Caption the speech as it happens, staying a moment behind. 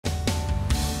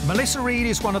Melissa Reid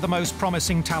is one of the most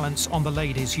promising talents on the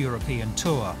ladies' European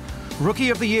tour.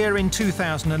 Rookie of the Year in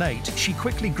 2008, she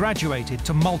quickly graduated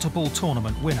to multiple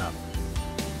tournament winner.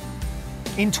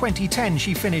 In 2010,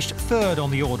 she finished third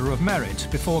on the Order of Merit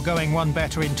before going one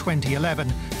better in 2011,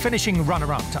 finishing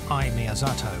runner-up to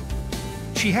Miyazato.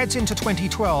 She heads into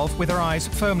 2012 with her eyes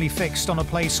firmly fixed on a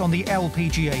place on the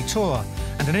LPGA Tour,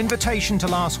 and an invitation to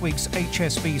last week's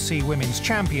HSBC Women's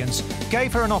Champions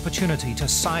gave her an opportunity to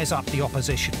size up the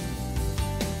opposition.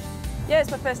 Yeah, it's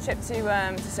my first trip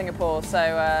to Singapore, so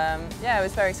yeah, I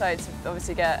was very excited to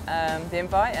obviously get the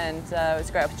invite, and it was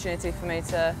a great opportunity for me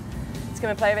to come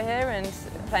and play over here. And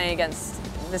playing against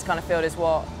this kind of field is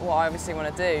what I obviously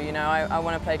want to do. You know, I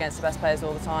want to play against the best players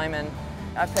all the time, and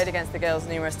I've played against the girls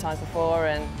numerous times before,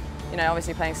 and you know,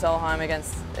 obviously playing Solheim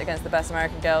against the best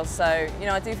American girls. So you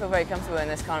know, I do feel very comfortable in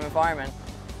this kind of environment.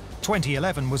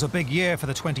 2011 was a big year for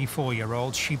the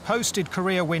 24-year-old. She posted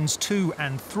career wins 2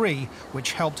 and 3,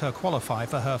 which helped her qualify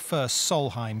for her first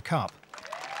Solheim Cup.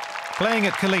 Playing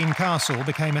at Killeen Castle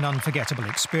became an unforgettable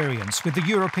experience, with the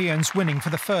Europeans winning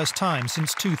for the first time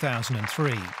since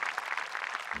 2003.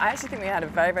 I actually think we had a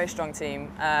very, very strong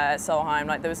team at Solheim.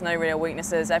 Like, there was no real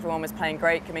weaknesses. Everyone was playing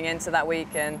great coming into that week,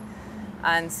 and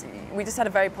we just had a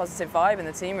very positive vibe in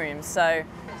the team room. So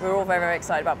we were all very, very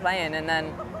excited about playing. And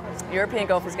then European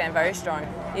golf is getting very strong.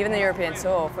 Even the European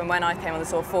Tour, from when I came on the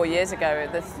tour 4 years ago,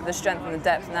 the strength and the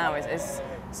depth now is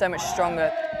so much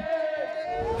stronger.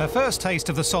 Her first taste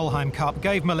of the Solheim Cup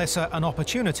gave Melissa an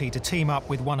opportunity to team up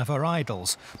with one of her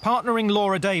idols, partnering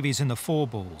Laura Davies in the 4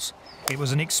 balls. It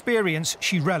was an experience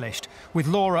she relished, with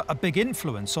Laura a big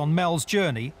influence on Mel's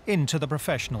journey into the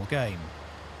professional game.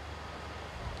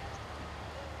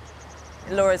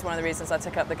 Laura's one of the reasons I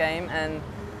took up the game, and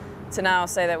to now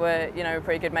say that we're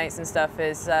pretty good mates and stuff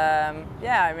is, yeah,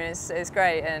 I mean, it's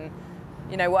great. And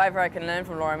you know, whatever I can learn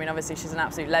from Laura, I mean, obviously she's an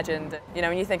absolute legend. You know,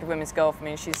 when you think of women's golf, I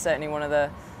mean, she's certainly one of the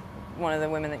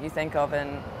women that you think of,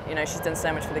 and you know, she's done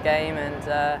so much for the game,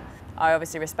 and I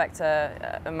obviously respect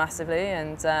her massively,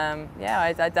 and yeah,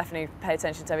 I definitely pay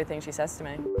attention to everything she says to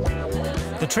me.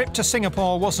 The trip to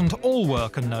Singapore wasn't all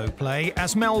work and no play,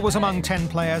 as Mel was among 10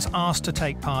 players asked to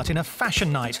take part in a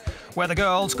fashion night, where the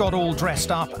girls got all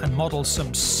dressed up and modelled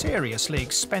some seriously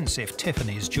expensive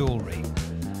Tiffany's jewellery.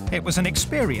 It was an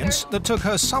experience that took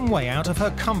her some way out of her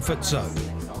comfort zone.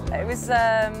 It was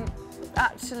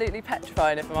absolutely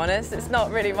petrifying, if I'm honest. It's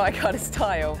not really my kind of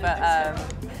style, but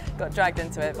got dragged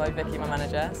into it by Vicky, my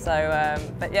manager. So,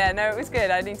 but yeah, no, it was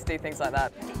good. I need to do things like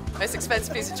that. Most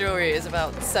expensive piece of jewellery is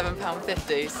about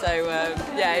 £7.50, so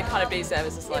yeah, it kind of beats it ever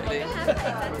so slightly.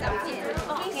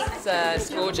 It's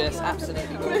gorgeous,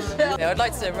 absolutely gorgeous. Yeah, I'd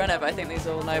like to run it, but I think these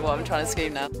all know what I'm trying to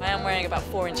scheme now. I am wearing about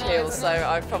 4-inch heels, so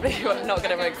I'm probably not going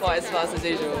to run quite as fast as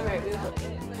usual.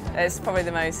 It's probably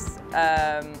the most,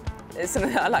 it's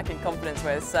something that I lack in confidence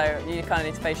with, so you kind of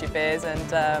need to face your fears.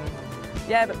 And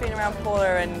yeah, but being around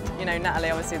Paula and, you know, Natalie,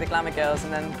 obviously the glamour girls,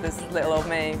 and then there's little old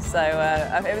me. So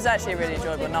it was actually a really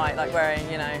enjoyable night. Like, wearing,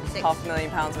 you know,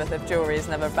 £500,000 worth of jewellery is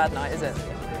never a bad night, is it?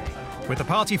 With the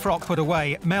party frock put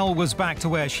away, Mel was back to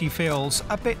where she feels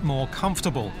a bit more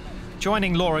comfortable,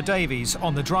 joining Laura Davies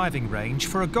on the driving range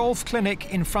for a golf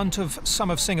clinic in front of some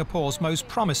of Singapore's most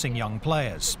promising young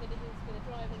players.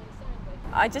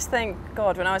 I just think,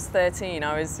 God, when I was 13,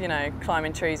 I was, you know,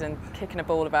 climbing trees and kicking a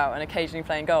ball about and occasionally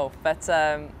playing golf. But,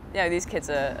 you know, these kids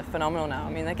are phenomenal now. I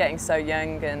mean, they're getting so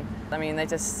young, and, I mean,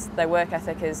 their work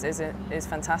ethic is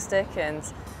fantastic, and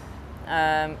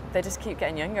they just keep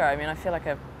getting younger. I mean, I feel like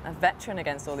a veteran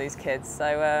against all these kids,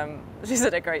 so she's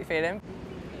had a great feeling.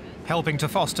 Helping to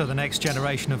foster the next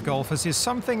generation of golfers is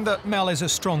something that Mel is a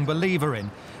strong believer in,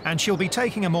 and she'll be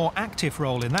taking a more active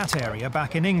role in that area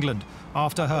back in England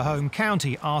after her home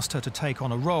county asked her to take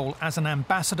on a role as an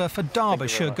ambassador for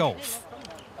Derbyshire golf.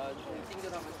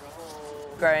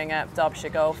 Growing up, Derbyshire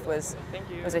golf was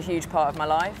a huge part of my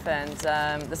life, and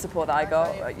the support that I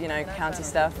got, you know, county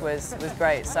stuff was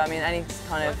great. So I mean,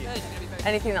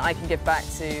 anything that I can give back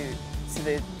to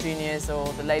the juniors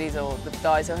or the ladies or the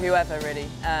guys or whoever, really,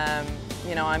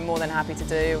 you know, I'm more than happy to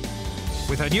do.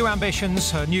 With her new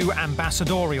ambitions, her new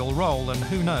ambassadorial role, and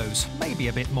who knows, maybe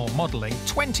a bit more modelling,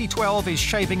 2012 is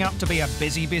shaping up to be a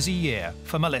busy, busy year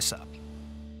for Melissa.